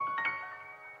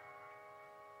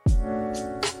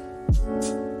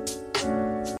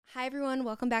Hi everyone,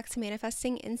 welcome back to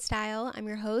Manifesting in Style. I'm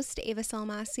your host, Ava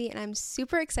Salmasi, and I'm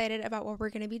super excited about what we're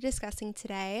going to be discussing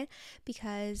today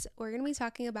because we're going to be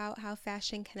talking about how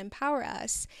fashion can empower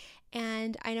us.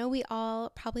 And I know we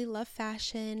all probably love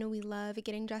fashion, we love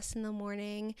getting dressed in the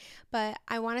morning, but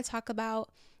I want to talk about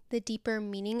the deeper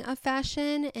meaning of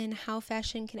fashion and how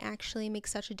fashion can actually make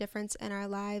such a difference in our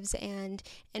lives and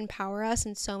empower us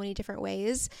in so many different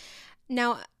ways.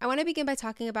 Now, I want to begin by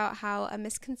talking about how a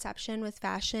misconception with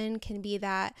fashion can be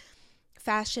that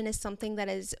fashion is something that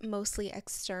is mostly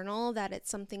external, that it's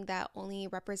something that only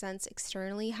represents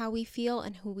externally how we feel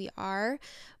and who we are.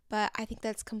 But I think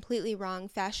that's completely wrong.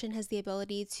 Fashion has the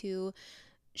ability to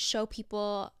show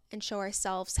people and show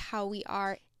ourselves how we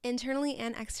are internally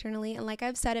and externally. And like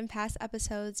I've said in past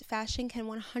episodes, fashion can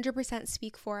 100%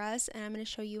 speak for us. And I'm going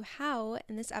to show you how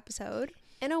in this episode.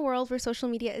 In a world where social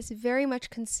media is very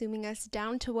much consuming us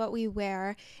down to what we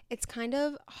wear, it's kind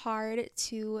of hard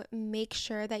to make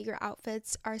sure that your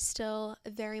outfits are still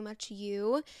very much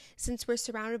you, since we're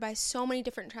surrounded by so many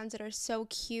different trends that are so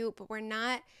cute, but I'm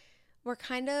not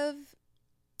going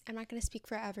to speak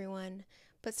for everyone,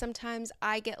 but sometimes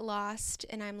I get lost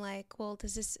and I'm like, well,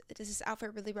 does this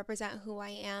outfit really represent who I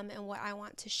am and what I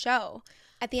want to show?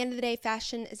 At the end of the day,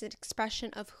 fashion is an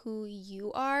expression of who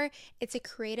you are. It's a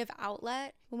creative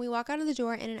outlet. When we walk out of the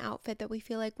door in an outfit that we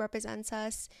feel like represents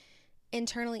us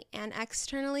internally and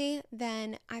externally,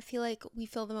 then I feel like we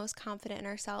feel the most confident in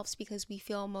ourselves because we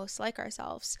feel most like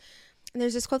ourselves. And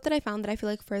there's this quote that I found that I feel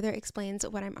like further explains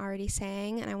what I'm already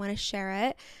saying, and I want to share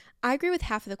it. I agree with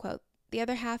half of the quote. The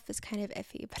other half is kind of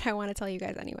iffy, but I want to tell you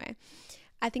guys anyway.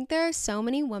 I think there are so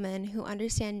many women who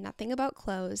understand nothing about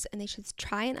clothes, and they should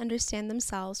try and understand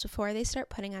themselves before they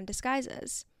start putting on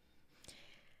disguises.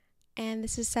 And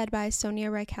this is said by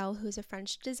Sonia Rykiel, who's a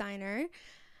French designer.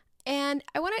 And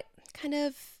I want to kind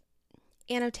of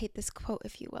annotate this quote,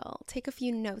 if you will. Take a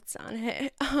few notes on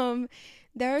it.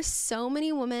 There are so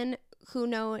many women who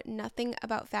know nothing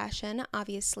about fashion,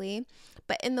 obviously,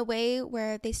 but in the way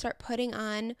where they start putting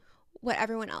on what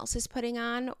everyone else is putting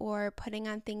on or putting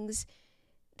on things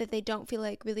that they don't feel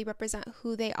like really represent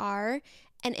who they are.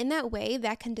 And in that way,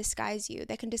 that can disguise you.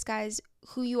 That can disguise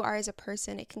who you are as a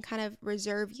person. It can kind of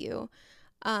reserve you,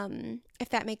 if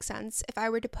that makes sense. If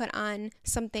I were to put on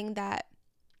something that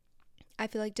I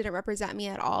feel like didn't represent me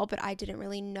at all, but I didn't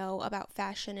really know about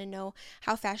fashion and know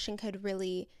how fashion could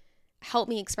really help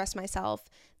me express myself,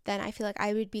 then I feel like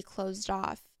I would be closed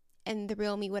off and the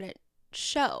real me wouldn't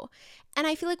show. And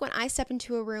I feel like when I step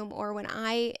into a room or when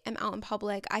I am out in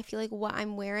public, I feel like what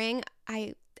I'm wearing,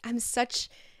 I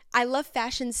love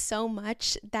fashion so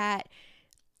much that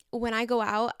when I go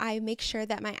out, I make sure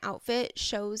that my outfit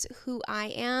shows who I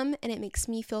am and it makes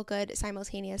me feel good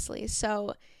simultaneously.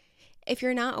 So if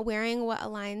you're not wearing what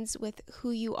aligns with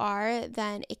who you are,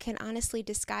 then it can honestly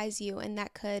disguise you, and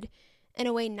that could in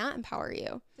a way not empower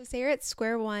you. So say you're at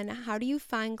square one, how do you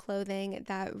find clothing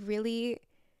that really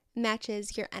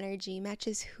matches your energy,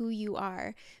 matches who you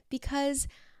are? Because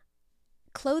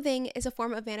clothing is a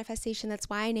form of manifestation. That's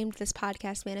why I named this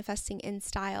podcast Manifesting in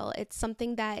Style. It's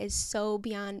something that is so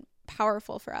beyond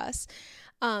powerful for us.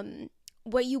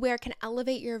 What you wear can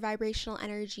elevate your vibrational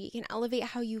energy. It can elevate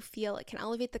how you feel. It can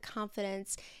elevate the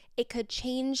confidence. It could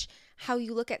change how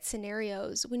you look at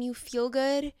scenarios. When you feel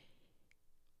good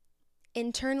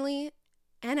internally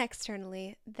and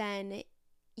externally, then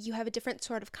you have a different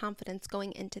sort of confidence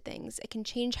going into things. It can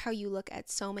change how you look at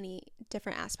so many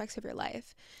different aspects of your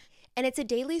life. And it's a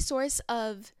daily source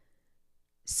of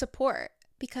support,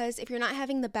 because if you're not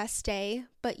having the best day,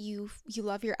 but you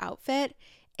love your outfit,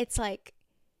 it's like,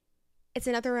 it's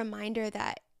another reminder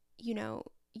that,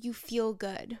 you feel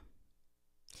good.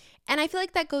 And I feel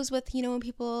like that goes with, when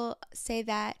people say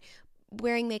that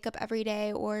wearing makeup every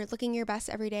day or looking your best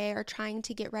every day or trying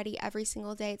to get ready every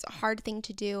single day, it's a hard thing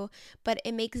to do, but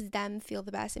it makes them feel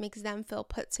the best. It makes them feel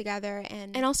put together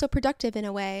and also productive in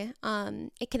a way.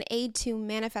 It can aid to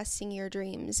manifesting your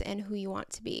dreams and who you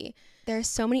want to be. There are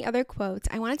so many other quotes.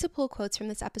 I wanted to pull quotes from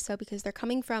this episode because they're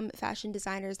coming from fashion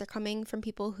designers. They're coming from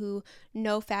people who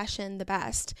know fashion the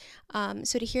best.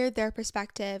 So to hear their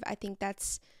perspective, I think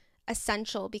that's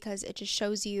essential because it just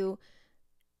shows you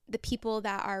the people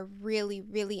that are really,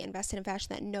 really invested in fashion,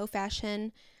 that know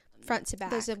fashion front to back.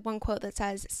 There's one quote that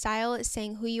says, "Style is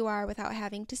saying who you are without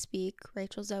having to speak."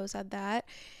 Rachel Zoe said that.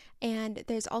 And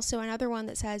there's also another one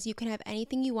that says, "You can have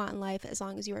anything you want in life as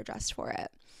long as you are dressed for it."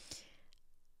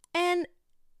 And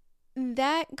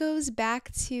that goes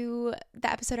back to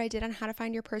the episode I did on how to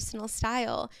find your personal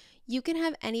style. You can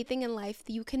have anything in life.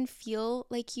 You can feel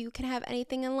like you can have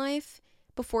anything in life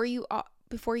before you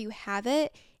have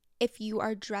it. if you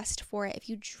are dressed for it, if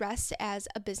you dress as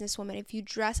a businesswoman, if you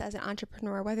dress as an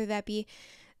entrepreneur, whether that be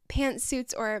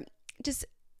pantsuits or just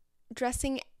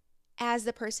dressing as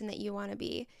the person that you want to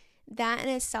be, that in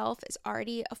itself is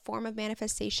already a form of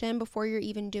manifestation before you're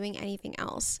even doing anything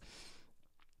else.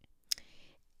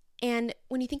 And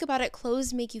when you think about it,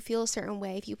 clothes make you feel a certain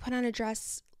way. If you put on a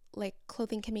dress, like,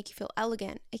 clothing can make you feel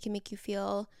elegant. It can make you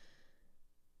feel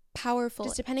powerful.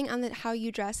 Just depending on how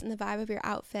you dress and the vibe of your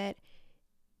outfit,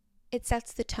 it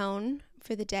sets the tone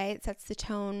for the day. It sets the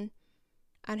tone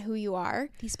on who you are.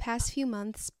 These past few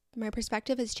months, my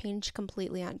perspective has changed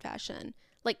completely on fashion.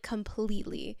 Like,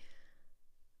 completely.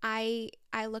 I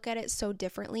look at it so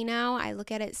differently now. I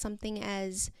look at it something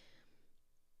as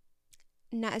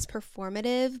not as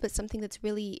performative, but something that's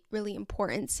really, really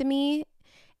important to me.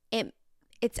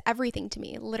 It's everything to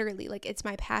me, literally. Like, it's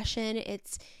my passion.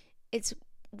 It's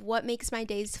what makes my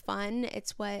days fun.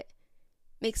 It's what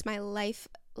makes my life,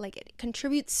 like, it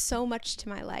contributes so much to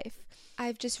my life.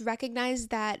 I've just recognized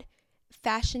that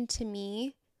fashion, to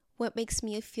me, what makes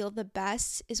me feel the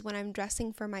best is when I'm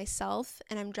dressing for myself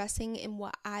and I'm dressing in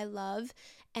what I love,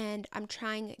 and I'm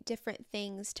trying different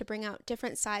things to bring out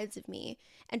different sides of me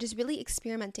and just really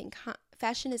experimenting.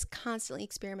 Fashion is constantly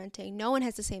experimenting. No one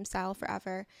has the same style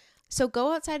forever. So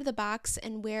go outside of the box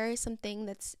and wear something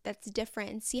that's different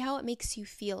and see how it makes you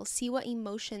feel. See what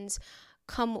emotions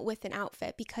come with an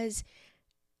outfit, because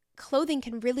clothing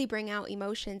can really bring out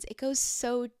emotions. It goes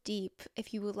so deep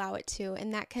if you allow it to,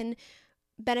 and that can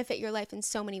benefit your life in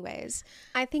so many ways.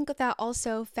 I think that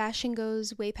also fashion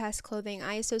goes way past clothing.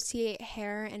 I associate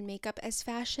hair and makeup as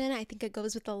fashion. I think it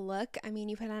goes with the look. I mean,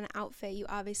 you put on an outfit, you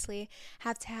obviously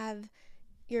have to have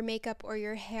your makeup or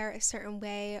your hair a certain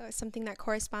way, or something that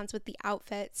corresponds with the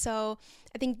outfit. So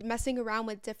I think messing around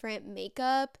with different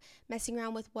makeup, messing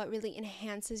around with what really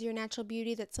enhances your natural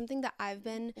beauty, that's something that I've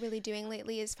been really doing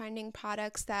lately, is finding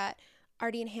products that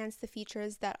already enhance the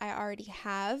features that I already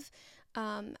have.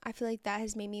 I feel like that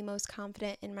has made me most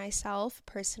confident in myself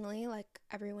personally. Like,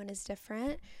 everyone is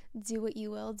different. Do what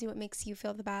you will, do what makes you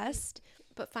feel the best.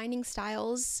 But finding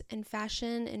styles and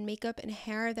fashion and makeup and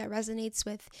hair that resonates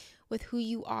with who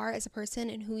you are as a person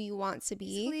and who you want to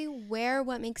be. Basically, wear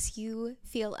what makes you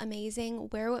feel amazing.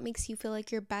 Wear what makes you feel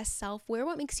like your best self. Wear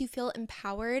what makes you feel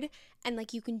empowered and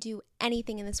like you can do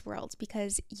anything in this world,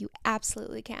 because you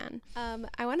absolutely can.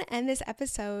 I want to end this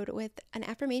episode with an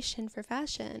affirmation for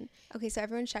fashion. Okay, so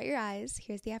everyone shut your eyes.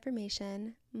 Here's the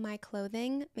affirmation. My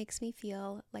clothing makes me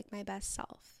feel like my best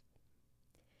self.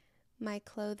 My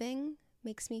clothing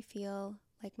makes me feel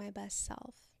like my best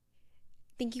self.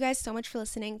 Thank you guys so much for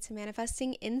listening to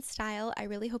Manifesting in Style. I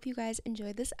really hope you guys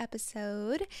enjoyed this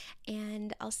episode,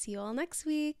 and I'll see you all next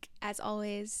week. As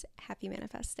always, happy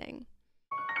manifesting.